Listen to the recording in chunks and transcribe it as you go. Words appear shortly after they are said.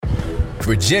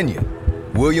Virginia,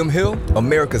 William Hill,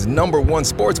 America's #1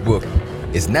 sports book,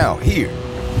 is now here.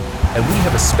 And we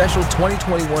have a special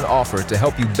 2021 offer to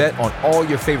help you bet on all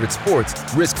your favorite sports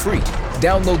risk-free.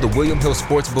 Download the William Hill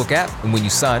Sportsbook app, and when you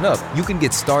sign up, you can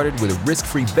get started with a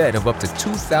risk-free bet of up to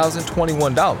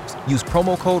 $2,021. Use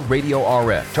promo code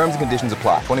RADIORF. Terms and conditions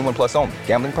apply. 21 plus only.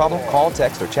 Gambling problem? Call,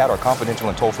 text, or chat our confidential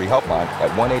and toll-free helpline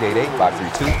at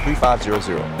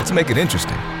 1-888-532-3500. Let's make it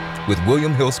interesting with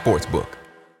William Hill Sportsbook.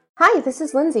 Hi, this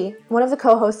is Lindsay, one of the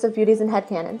co-hosts of Beauties and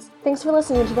Headcanons. Thanks for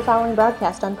listening to the following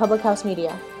broadcast on Public House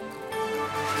Media.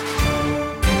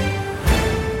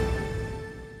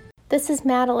 This is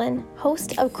Madeline,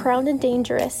 host of Crowned and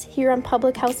Dangerous, here on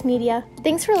Public House Media.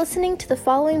 Thanks for listening to the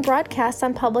following broadcast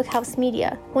on Public House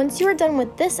Media. Once you are done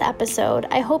with this episode,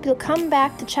 I hope you'll come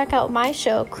back to check out my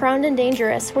show, Crowned and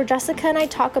Dangerous, where Jessica and I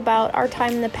talk about our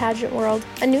time in the pageant world.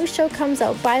 A new show comes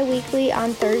out bi-weekly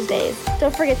on Thursdays.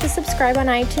 Don't forget to subscribe on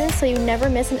iTunes so you never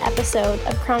miss an episode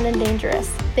of Crowned and Dangerous.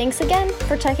 Thanks again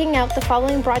for checking out the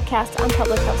following broadcast on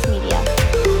Public House Media.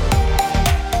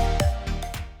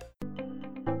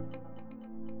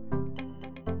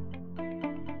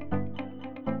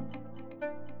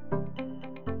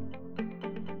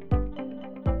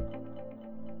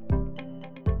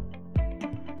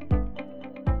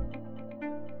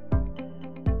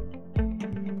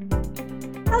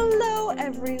 Hello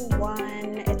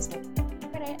everyone, it's me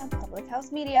Friday on Public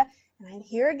House Media, and I'm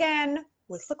here again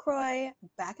with LaCroix,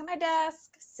 back at my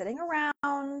desk, sitting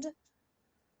around,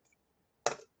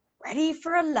 ready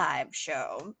for a live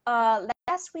show.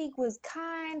 Last week was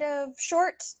kind of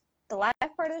short. The live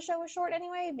part of the show was short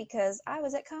anyway, because I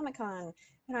was at Comic-Con,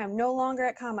 and I'm no longer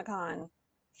at Comic-Con.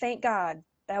 Thank God.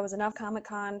 That was enough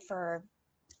Comic-Con for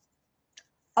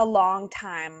a long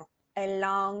time. A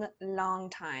long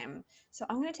time. So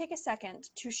I'm going to take a second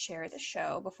to share the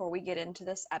show before we get into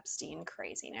this Epstein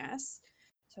craziness.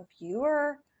 So if you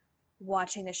are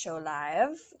watching the show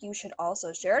live, you should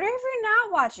also share it. Or if you're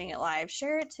not watching it live,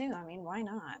 share it too. I mean, why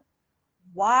not?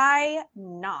 Why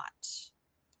not?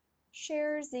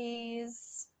 Share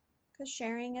these, because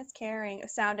sharing is caring.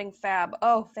 Sounding fab.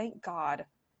 Oh, thank God.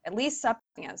 At least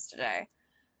something is today.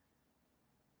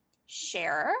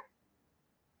 Share.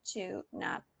 To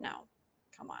not, no,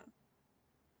 come on.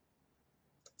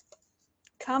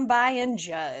 Come by and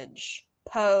judge.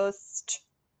 Posting.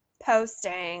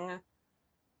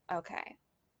 Okay,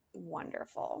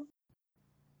 wonderful.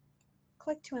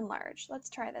 Click to enlarge.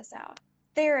 Let's try this out.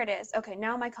 There it is. Okay,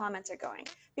 now my comments are going.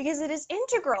 Because it is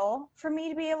integral for me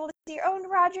to be able to see. Oh,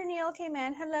 Roger Neal came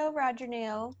in. Hello, Roger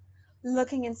Neal.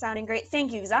 Looking and sounding great.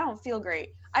 Thank you, because I don't feel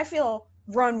great. I feel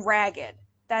run ragged.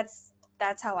 That's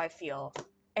how I feel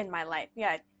in my life.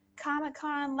 Yeah,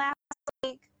 Comic-Con last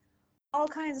week, all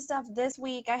kinds of stuff this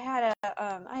week. I had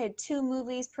two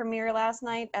movies premiere last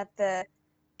night at the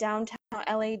downtown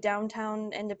LA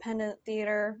Downtown Independent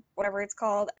Theater, whatever it's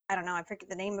called. I don't know, I forget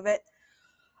the name of it.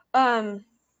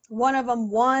 One of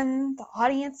them won the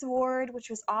audience award, which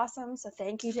was awesome. So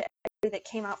thank you to everybody that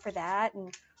came out for that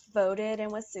and voted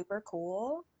and was super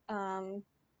cool.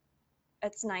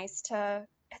 It's nice to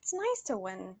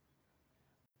win.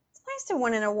 Nice to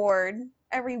win an award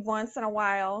every once in a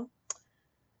while.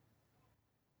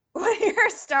 When you're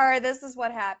a star, this is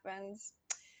what happens.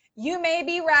 You may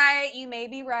be right,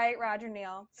 Roger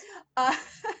Neal.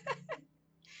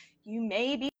 You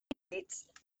may be right.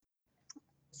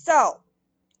 So,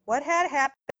 what had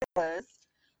happened was,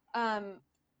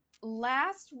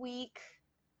 last week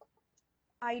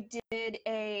I did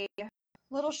a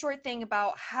little short thing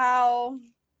about how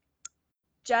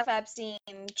Jeff Epstein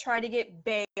tried to get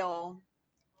bail,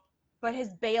 but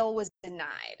his bail was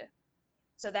denied.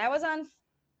 So that was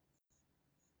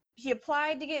he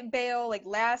applied to get bail like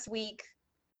last week,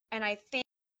 and I think,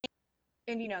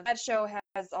 and that show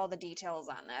has all the details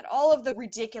on that. All of the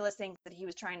ridiculous things that he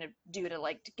was trying to do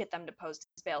to get them to post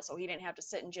his bail so he didn't have to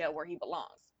sit in jail where he belongs.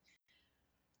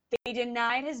 They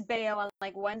denied his bail on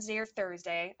Wednesday or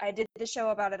Thursday. I did the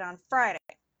show about it on Friday.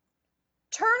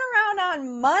 Turn around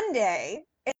on Monday,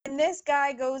 and this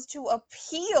guy goes to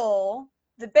appeal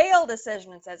the bail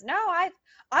decision and says, no, I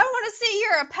want to see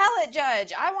your appellate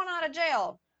judge. I want out of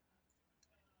jail.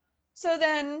 So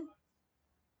that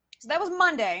was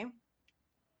Monday.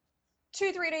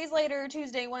 2-3 days later,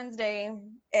 Tuesday,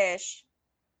 Wednesday-ish,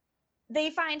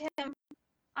 they find him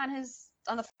on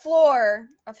the floor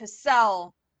of his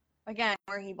cell, again,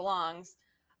 where he belongs,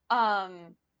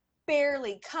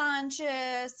 barely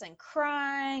conscious and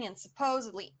crying and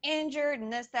supposedly injured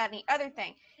and this, that, and the other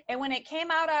thing. And when it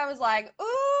came out, I was like,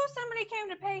 ooh, somebody came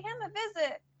to pay him a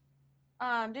visit.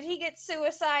 Did he get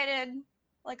suicided?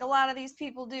 like a lot of these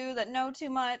people do that know too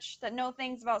much, that know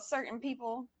things about certain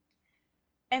people.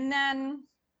 And then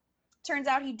turns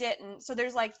out he didn't. So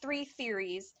there's like 3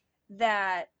 theories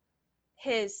that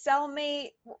his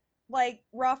cellmate like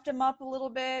roughed him up a little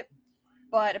bit,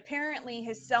 but apparently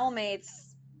his cellmates,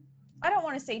 I don't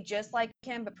want to say just like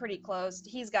him, but pretty close.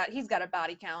 He's got a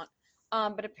body count.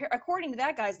 But according to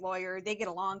that guy's lawyer, they get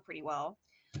along pretty well.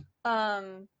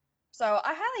 So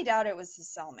I highly doubt it was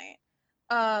his cellmate.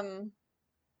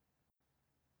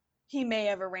 He may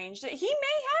have arranged it. He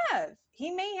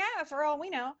may have, for all we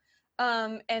know.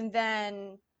 And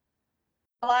then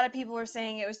a lot of people are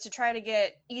saying it was to try to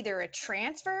get either a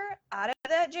transfer out of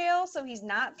that jail, so he's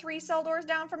not 3 cell doors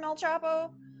down from El Chapo,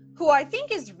 who I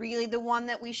think is really the one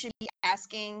that we should be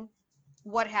asking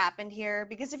what happened here,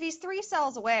 because if he's 3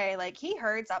 cells away, like, he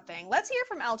heard something. Let's hear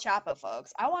from El Chapo,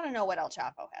 folks. I want to know what El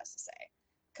Chapo has to say,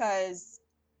 because,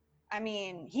 I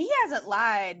mean, he hasn't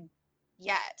lied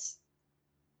yet, as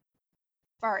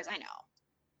far as I know.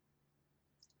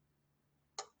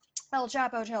 El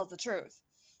Chapo tells the truth.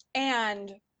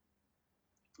 And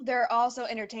they're also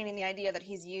entertaining the idea that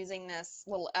he's using this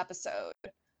little episode,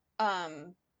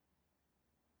 to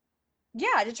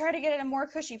try to get it in a more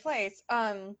cushy place.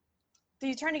 So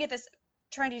he's trying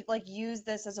to like use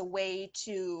this as a way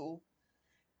to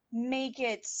make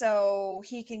it so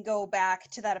he can go back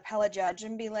to that appellate judge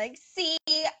and be like, see,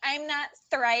 I'm not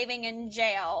thriving in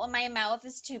jail. My mouth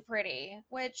is too pretty,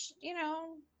 which, you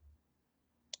know,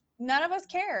 none of us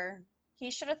care. He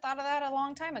should have thought of that a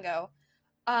long time ago.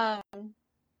 And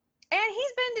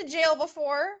he's been to jail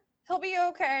before. He'll be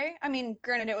okay. I mean,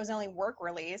 granted, it was only work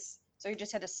release, so he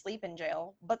just had to sleep in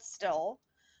jail, but still.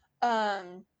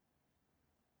 I'm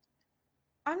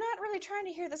not really trying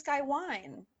to hear this guy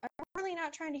whine. I'm really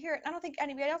not trying to hear it. I don't think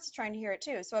anybody else is trying to hear it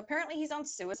too. So apparently he's on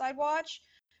suicide watch,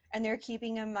 and they're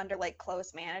keeping him under like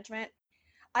close management.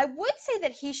 I would say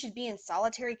that he should be in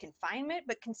solitary confinement,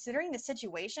 but considering the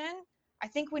situation, I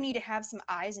think we need to have some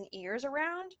eyes and ears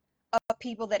around of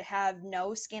people that have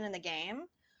no skin in the game,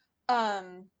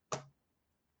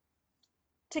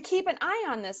 to keep an eye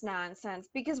on this nonsense,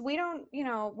 because we don't, you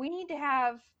know, we need to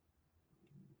have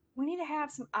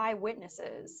some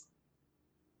eyewitnesses,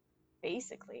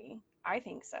 basically. I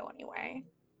think so anyway.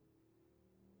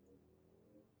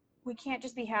 We can't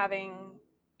just be having,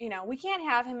 you know, we can't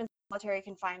have him in solitary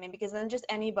confinement, because then just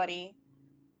any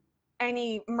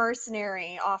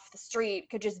mercenary off the street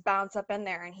could just bounce up in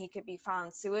there and he could be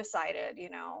found suicided, you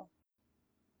know,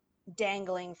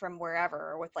 dangling from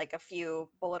wherever with like a few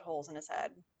bullet holes in his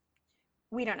head.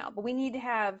 We don't know, but we need to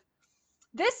have,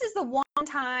 this is the one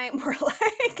time where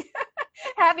like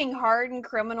having hardened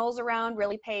criminals around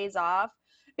really pays off,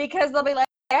 because they'll be like,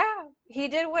 yeah, he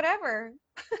did whatever.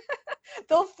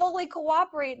 They'll fully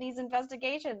cooperate in these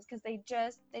investigations because they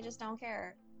just don't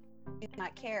care. Do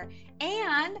not care.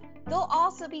 And they'll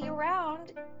also be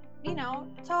around, you know,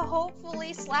 to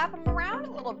hopefully slap him around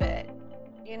a little bit,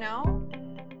 you know?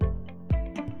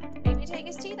 Maybe take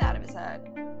his teeth out of his head.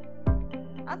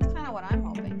 That's kind of what I'm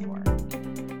hoping for.